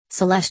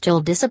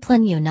Celestial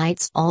discipline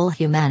unites all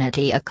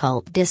humanity.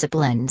 Occult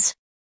disciplines.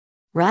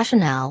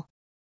 Rationale.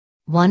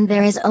 1.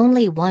 There is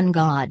only one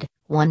God,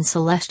 one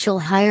celestial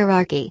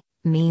hierarchy,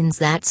 means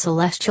that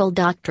celestial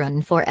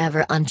doctrine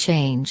forever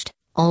unchanged,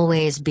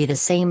 always be the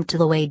same to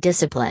the way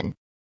discipline.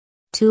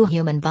 2.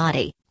 Human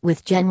body,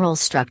 with general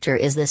structure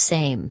is the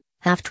same,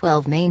 have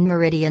 12 main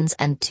meridians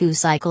and 2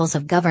 cycles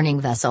of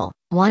governing vessel,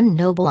 1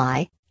 noble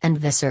eye, and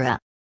viscera.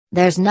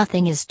 There's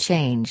nothing is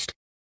changed.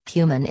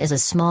 Human is a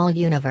small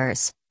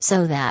universe,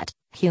 so that,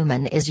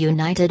 human is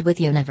united with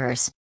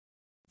universe.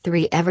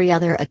 3. Every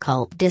other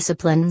occult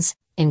disciplines,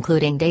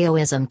 including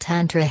Taoism,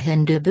 Tantra,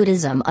 Hindu,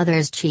 Buddhism,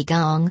 others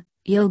Qigong,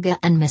 yoga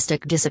and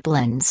mystic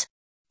disciplines.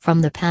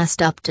 From the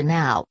past up to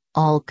now,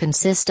 all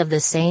consist of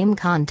the same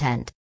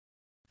content.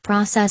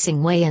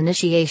 Processing way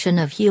initiation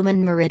of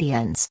human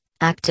meridians,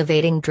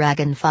 activating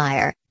dragon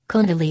fire,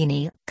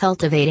 kundalini,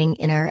 cultivating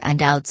inner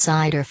and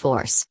outsider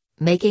force,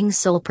 making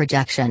soul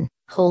projection,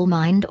 whole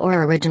mind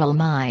or original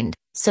mind,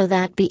 so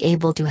that be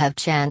able to have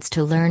chance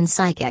to learn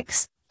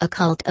psychics,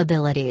 occult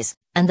abilities,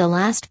 and the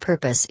last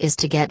purpose is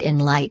to get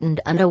enlightened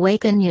and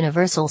awaken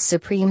universal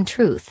supreme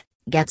truth,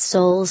 get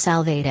soul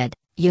salvated,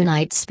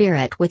 unite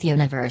spirit with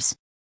universe.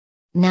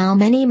 Now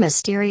many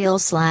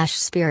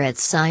mysterious/spirit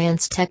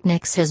science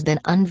techniques has been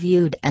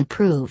unviewed and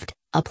proved,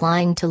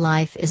 applying to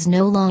life is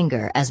no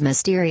longer as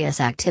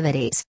mysterious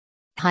activities.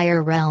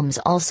 Higher realms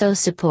also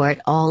support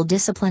all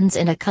disciplines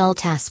in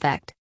occult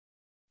aspect.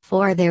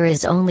 For there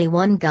is only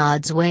one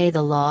God's way,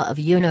 the law of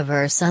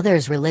universe.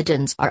 Others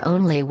religions are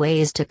only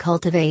ways to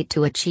cultivate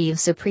to achieve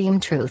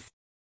supreme truth.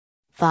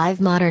 5.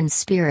 Modern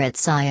spirit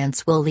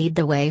science will lead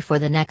the way for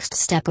the next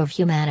step of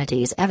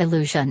humanity's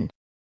evolution.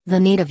 The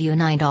need of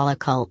unite all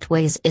occult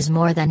ways is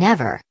more than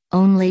ever,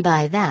 only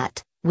by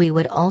that, we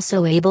would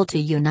also able to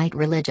unite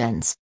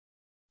religions.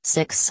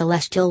 6.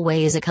 Celestial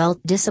ways. Occult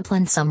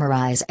discipline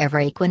summarize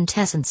every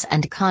quintessence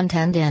and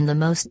content in the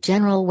most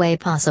general way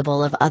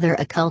possible of other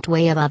occult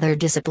way of other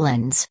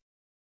disciplines.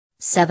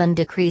 7.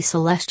 Decree.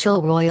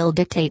 Celestial royal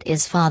dictate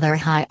is Father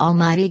High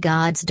Almighty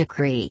God's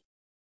decree.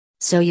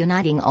 So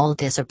uniting all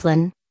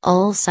discipline,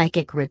 all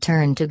psychic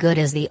return to good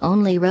is the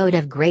only road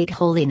of great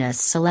holiness.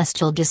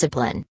 Celestial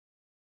discipline.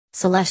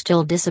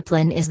 Celestial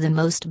discipline is the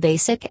most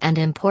basic and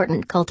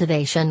important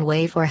cultivation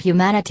way for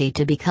humanity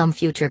to become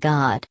future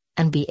God,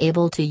 and be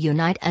able to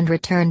unite and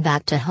return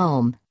back to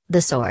home,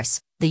 the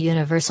source, the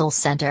universal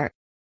center.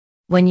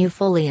 When you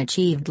fully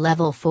achieved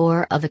level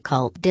 4 of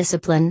occult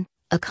discipline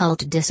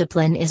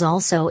is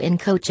also in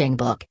coaching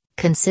book,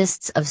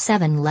 consists of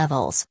 7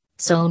 levels,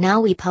 so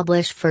now we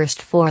publish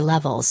first 4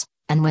 levels,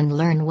 and when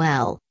learn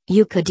well,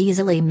 you could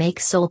easily make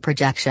soul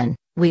projection,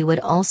 we would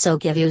also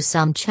give you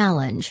some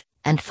challenge,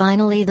 and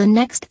finally the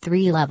next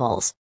 3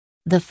 levels.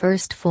 The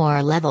first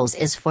 4 levels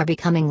is for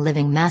becoming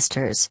living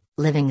masters,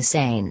 living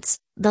saints.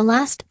 The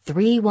last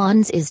 3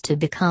 ones is to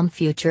become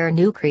future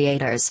new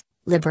creators,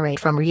 liberate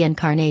from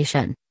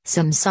reincarnation,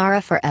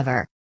 samsara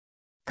forever.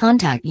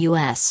 Contact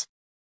us.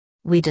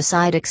 We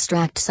decide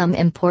extract some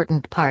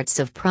important parts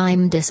of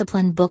prime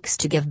discipline books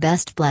to give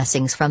best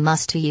blessings from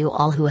us to you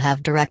all who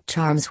have direct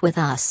charms with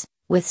us,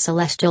 with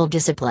celestial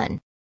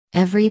discipline.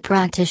 Every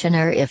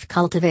practitioner if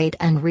cultivate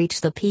and reach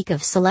the peak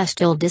of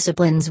celestial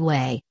discipline's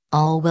way,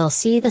 all will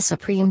see the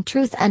supreme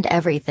truth and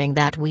everything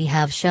that we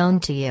have shown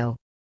to you.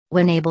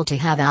 When able to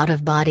have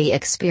out-of-body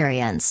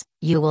experience,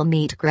 you will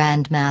meet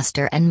Grand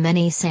Master and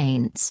many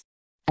saints.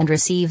 And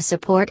receive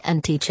support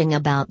and teaching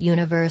about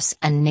universe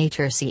and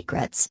nature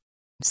secrets.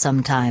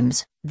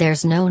 Sometimes,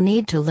 there's no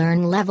need to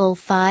learn level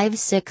 5,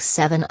 6,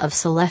 7 of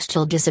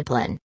celestial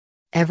discipline.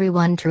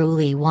 Everyone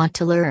truly want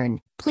to learn,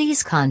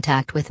 please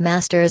contact with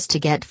masters to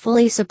get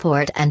fully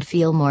support and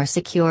feel more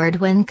secured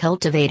when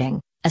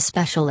cultivating,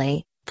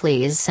 especially,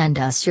 please send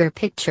us your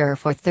picture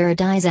for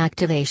third eye's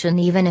activation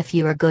even if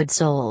you are good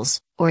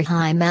souls, or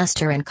High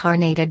Master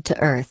incarnated to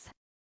Earth.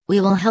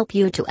 We will help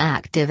you to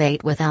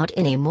activate without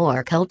any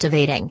more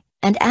cultivating,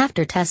 and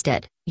after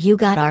tested, you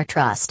got our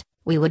trust,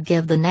 we would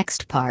give the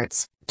next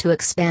parts, to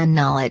expand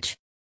knowledge.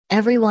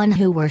 Everyone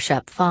who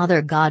worship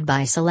Father God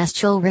by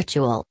celestial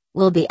ritual,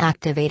 will be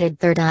activated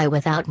third eye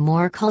without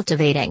more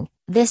cultivating,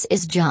 this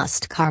is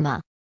just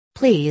karma.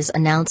 Please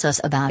announce us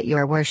about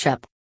your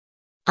worship.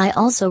 I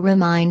also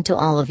remind to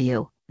all of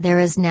you, there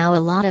is now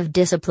a lot of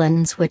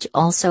disciplines which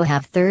also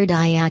have third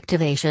eye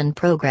activation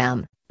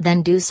program,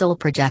 then do soul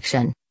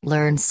projection,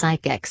 learn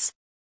psychics.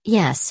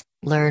 Yes,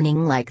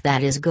 learning like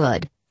that is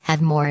good,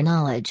 have more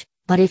knowledge,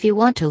 but if you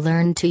want to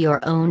learn to your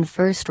own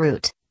first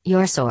root,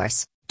 your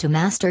source, to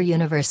master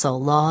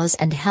universal laws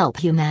and help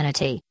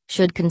humanity,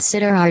 should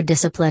consider our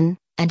discipline,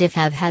 and if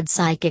have had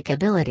psychic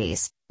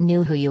abilities,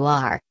 knew who you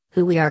are,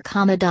 who we are,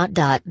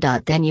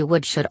 then you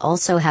should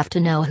also have to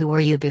know who were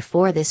you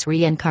before this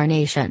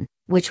reincarnation,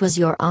 which was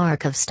your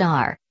arc of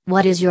star,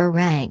 what is your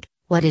rank,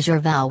 what is your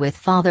vow with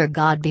Father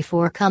God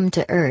before come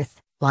to earth,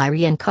 why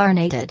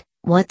reincarnated,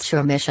 what's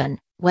your mission,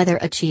 whether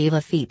achieve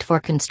a feat for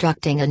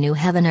constructing a new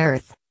heaven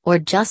earth, or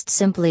just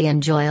simply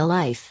enjoy a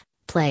life,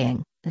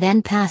 playing,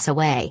 then pass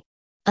away.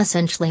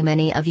 Essentially,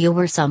 many of you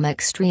were some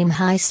extreme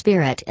high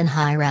spirit in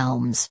high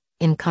realms,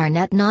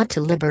 incarnate not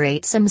to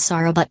liberate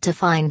samsara but to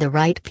find the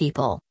right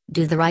people,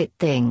 do the right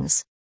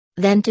things.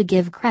 Then to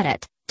give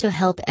credit, to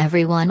help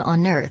everyone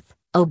on earth,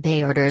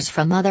 obey orders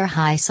from other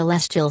high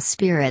celestial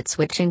spirits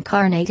which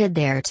incarnated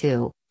there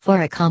too,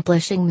 for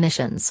accomplishing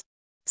missions.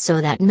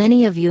 So that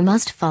many of you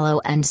must follow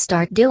and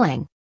start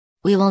doing.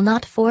 We will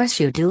not force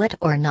you do it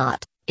or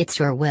not, it's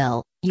your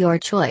will, your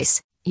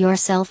choice, your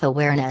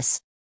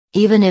self-awareness.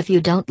 Even if you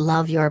don't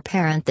love your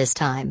parent this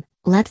time,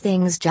 let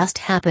things just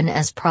happen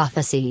as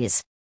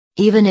prophecies.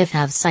 Even if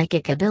have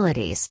psychic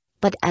abilities,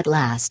 but at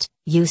last,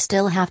 you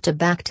still have to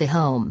back to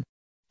home.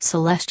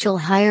 Celestial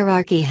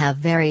hierarchy have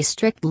very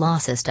strict law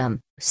system,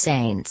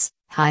 saints,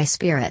 high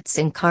spirits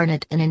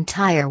incarnate an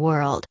entire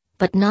world,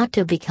 but not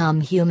to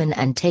become human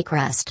and take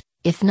rest,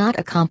 if not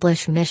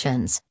accomplish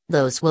missions,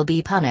 those will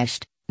be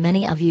punished.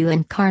 Many of you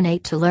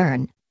incarnate to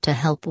learn, to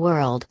help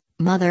world,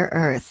 Mother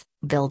Earth,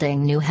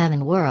 building new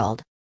heaven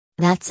world.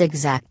 That's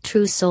exact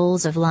true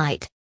souls of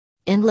light.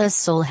 Endless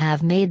soul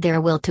have made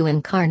their will to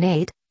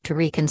incarnate, to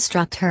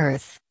reconstruct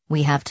Earth.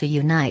 We have to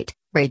unite,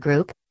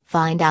 regroup,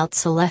 find out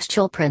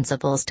celestial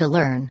principles to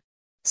learn.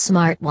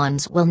 Smart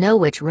ones will know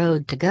which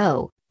road to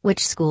go,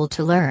 which school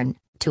to learn,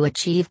 to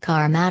achieve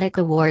karmatic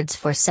awards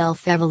for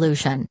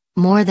self-evolution,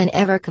 more than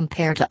ever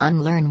compare to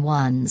unlearned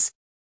ones.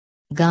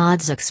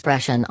 God's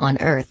expression on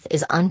earth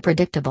is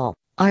unpredictable,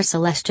 our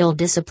celestial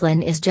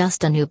discipline is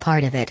just a new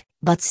part of it,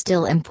 but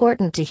still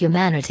important to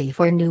humanity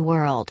for new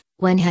world.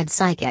 When head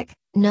psychic,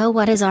 know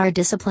what is our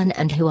discipline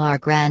and who our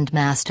Grand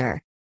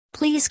Master.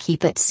 Please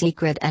keep it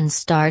secret and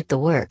start the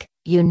work,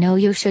 you know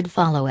you should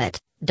follow it,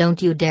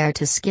 don't you dare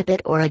to skip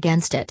it or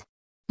against it.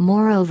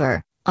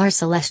 Moreover, our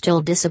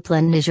celestial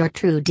discipline is your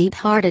true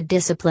deep-hearted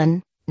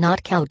discipline,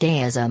 not Cao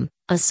Daism,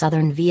 a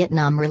southern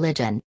Vietnam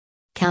religion.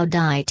 Cao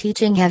Dai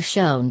teaching have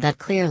shown that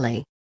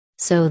clearly.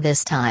 So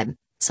this time,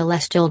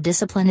 celestial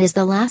discipline is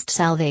the last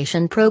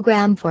salvation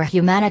program for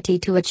humanity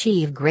to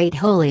achieve great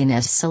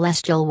holiness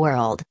celestial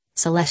world.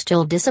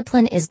 Celestial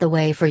discipline is the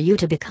way for you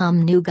to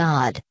become new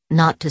God,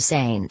 not to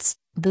saints,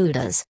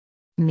 Buddhas.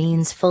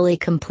 Means fully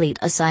complete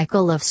a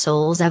cycle of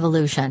soul's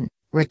evolution,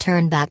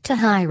 return back to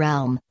high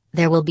realm,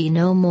 there will be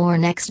no more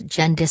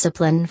next-gen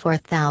discipline for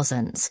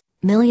thousands,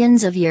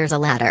 millions of years a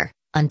ladder,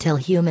 until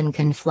human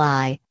can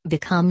fly,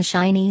 become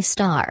shiny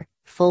star,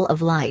 full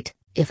of light.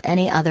 If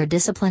any other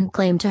discipline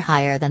claim to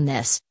higher than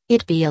this,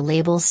 it be a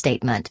label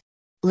statement.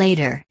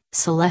 Later,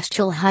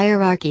 celestial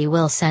hierarchy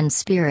will send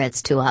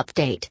spirits to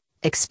update,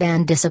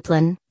 expand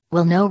discipline,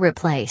 will no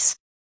replace.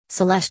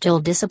 Celestial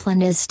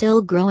discipline is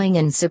still growing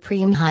in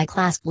supreme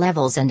high-class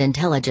levels and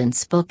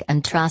intelligence book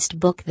and trust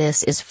book.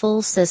 This is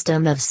full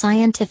system of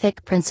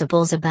scientific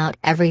principles about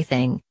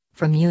everything,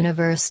 from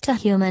universe to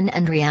human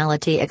and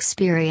reality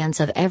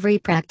experience of every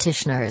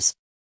practitioners.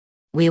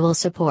 We will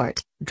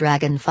support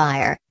Dragon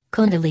Fire,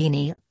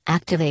 Kundalini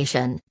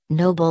activation,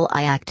 Noble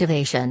Eye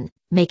activation,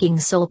 making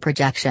soul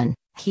projection,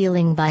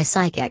 healing by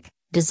psychic,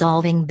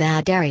 dissolving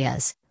bad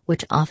areas,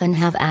 which often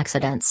have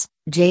accidents,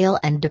 jail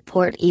and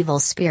deport evil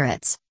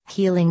spirits,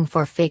 healing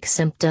for fake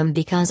symptom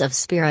because of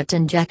spirit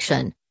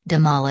injection,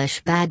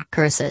 demolish bad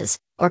curses,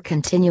 or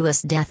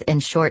continuous death in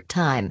short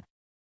time.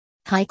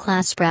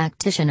 High-class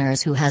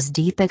practitioners who has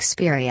deep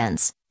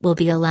experience, will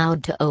be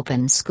allowed to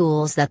open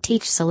schools that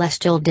teach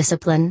celestial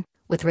discipline,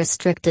 with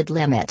restricted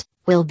limit,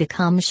 will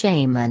become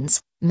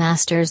shamans,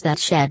 masters that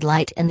shed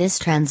light in this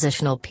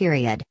transitional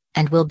period,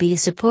 and will be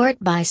supported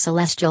by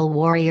celestial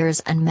warriors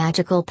and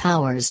magical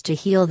powers to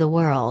heal the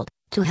world,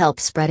 to help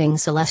spreading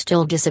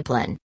celestial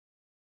discipline.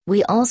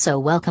 We also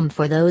welcome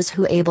for those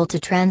who able to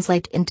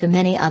translate into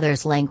many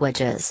others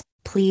languages.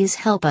 Please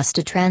help us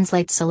to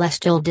translate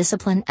celestial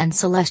discipline and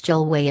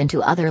celestial way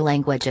into other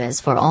languages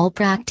for all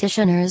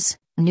practitioners.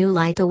 New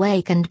light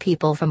awakened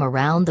people from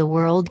around the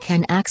world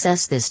can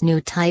access this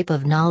new type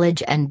of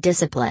knowledge and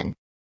discipline.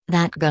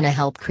 That gonna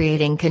help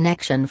creating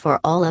connection for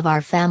all of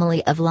our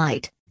family of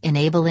light,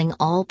 enabling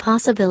all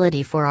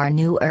possibility for our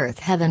new earth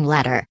heaven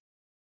ladder.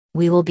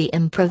 We will be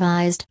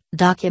improvised,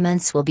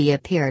 documents will be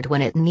appeared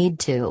when it need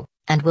to,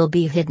 and will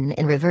be hidden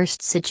in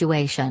reversed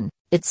situation,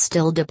 it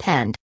still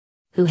depend.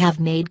 Who have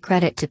made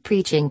credit to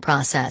preaching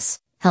process,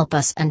 help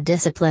us and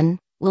discipline,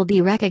 will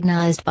be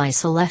recognized by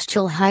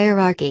celestial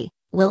hierarchy,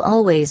 will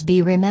always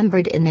be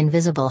remembered in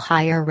invisible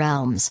higher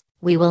realms,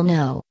 we will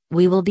know,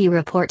 we will be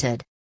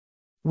reported.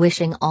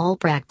 Wishing all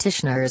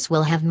practitioners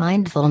will have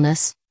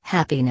mindfulness,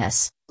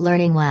 happiness,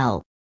 learning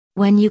well.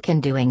 When you can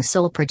doing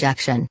soul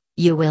projection,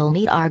 you will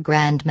meet our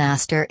Grand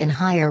Master in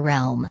higher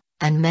realm,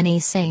 and many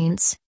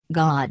saints,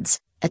 gods,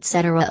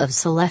 etc. of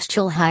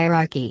celestial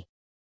hierarchy.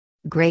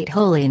 Great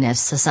Holiness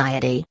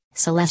Society,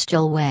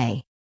 Celestial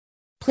Way.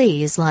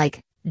 Please like,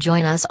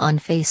 join us on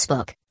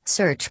Facebook,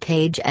 search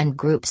page and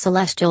group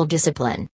Celestial Discipline.